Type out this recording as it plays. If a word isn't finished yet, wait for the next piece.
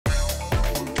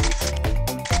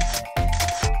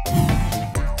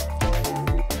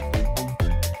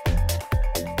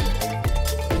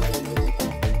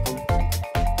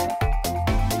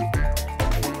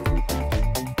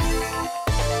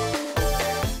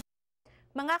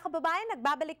Mga kababayan,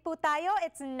 nagbabalik po tayo.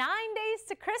 It's 9 days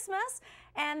to Christmas,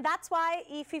 and that's why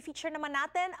i-feature naman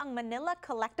natin ang Manila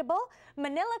Collectible.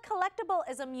 Manila Collectible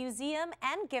is a museum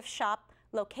and gift shop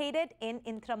located in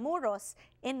Intramuros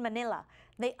in Manila.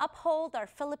 They uphold our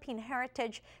Philippine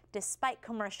heritage despite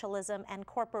commercialism and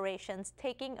corporations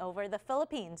taking over the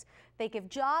Philippines. They give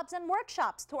jobs and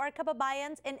workshops to our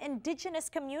kababayans in indigenous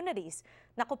communities.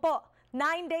 Naku po,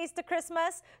 9 days to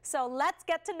Christmas, so let's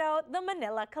get to know the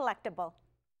Manila Collectible.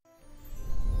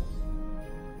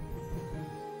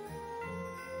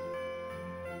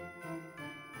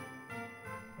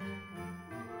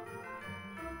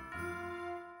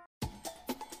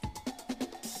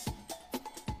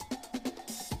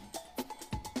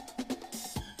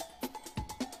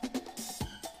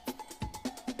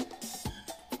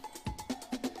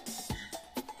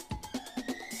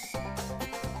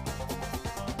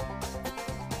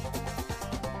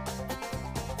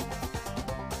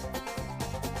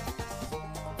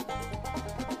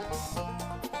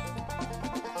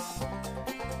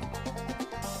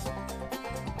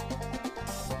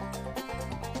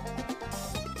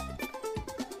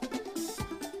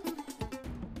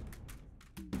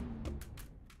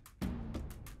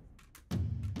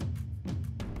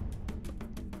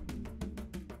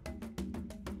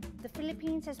 The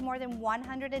Philippines has more than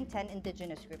 110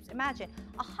 indigenous groups. Imagine,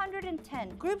 110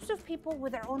 groups of people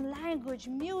with their own language,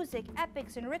 music,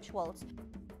 epics, and rituals.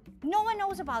 No one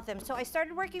knows about them, so I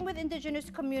started working with indigenous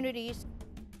communities.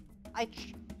 I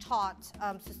taught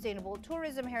sustainable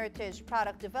tourism, heritage,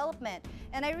 product development,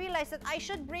 and I realized that I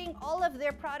should bring all of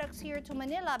their products here to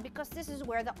Manila because this is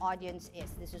where the audience is.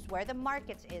 This is where the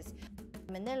market is.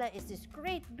 Manila is this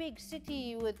great big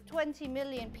city with 20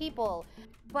 million people,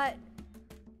 but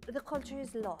the culture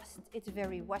is lost. It's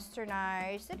very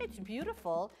westernized and it's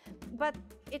beautiful, but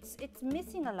it's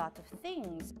missing a lot of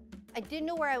things. I didn't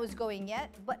know where I was going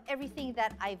yet, but everything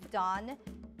that I've done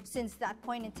since that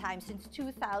point in time, since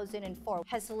 2004,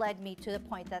 has led me to the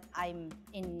point that I'm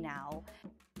in now.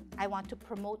 I want to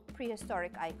promote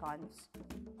prehistoric icons,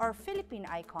 our Philippine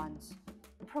icons,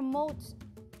 promote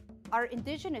our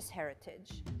indigenous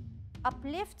heritage,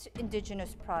 uplift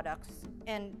indigenous products,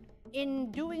 and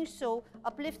in doing so,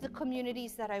 uplift the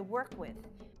communities that I work with.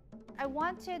 I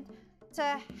wanted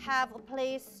to have a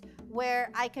place where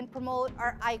I can promote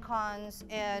our icons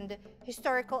and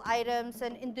historical items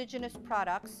and indigenous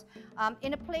products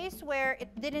in a place where it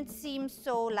didn't seem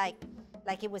so like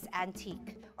it was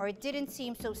antique, or it didn't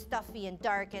seem so stuffy and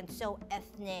dark and so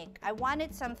ethnic. I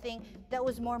wanted something that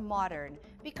was more modern,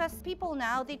 because people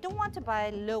now, they don't want to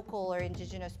buy local or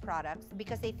indigenous products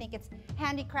because they think it's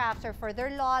handicrafts or for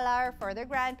their lola or for their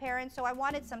grandparents, so I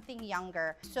wanted something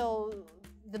younger. So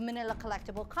the Manila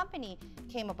Collectible Company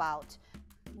came about.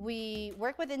 We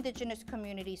work with indigenous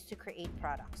communities to create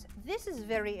products. This is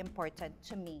very important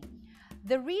to me.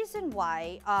 The reason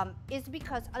why is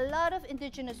because a lot of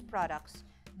indigenous products,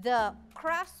 the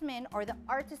craftsmen or the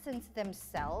artisans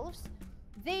themselves,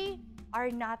 they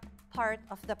are not part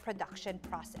of the production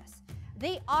process.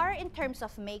 They are in terms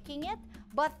of making it,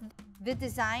 but the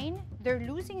design, they're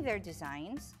losing their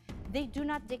designs. They do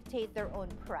not dictate their own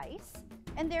price,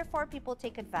 and therefore people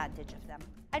take advantage of them.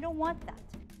 I don't want that.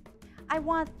 I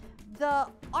want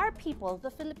our people, the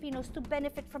Filipinos, to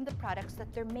benefit from the products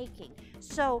that they're making.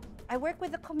 So I work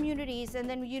with the communities, and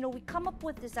then we come up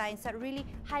with designs that really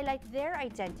highlight their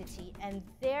identity and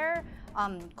their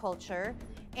culture,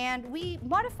 and we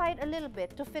modify it a little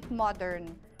bit to fit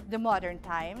the modern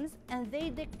times, and they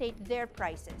dictate their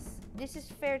prices. This is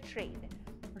fair trade,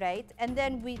 right? And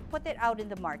then we put it out in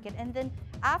the market, and then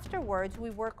afterwards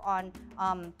we work on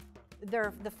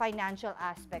the financial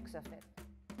aspects of it.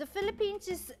 The Philippines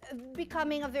is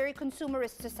becoming a very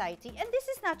consumerist society, and this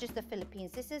is not just the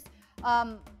Philippines, this is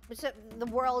the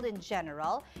world in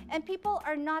general, and people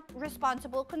are not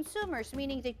responsible consumers,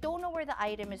 meaning they don't know where the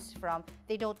item is from,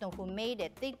 they don't know who made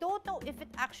it, they don't know if it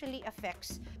actually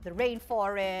affects the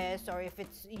rainforest or if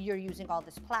you're using all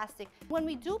this plastic. When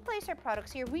we do place our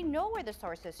products here, we know where the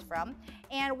source is from,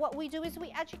 and what we do is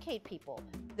we educate people.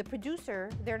 The producer,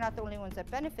 they're not the only ones that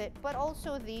benefit, but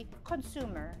also the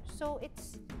consumer. So it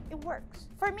works.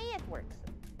 For me, it works.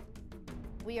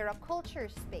 We are a culture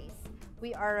space.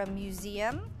 We are a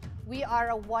museum. We are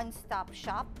a one-stop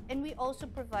shop, and we also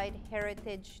provide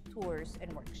heritage tours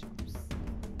and workshops.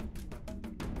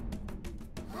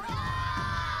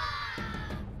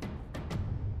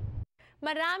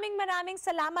 Maraming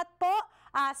salamat po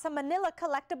sa Manila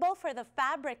Collectible for the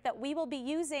fabric that we will be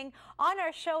using on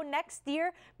our show next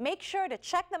year. Make sure to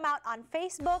check them out on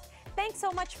Facebook. Thanks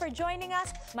so much for joining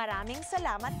us. Maraming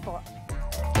salamat po.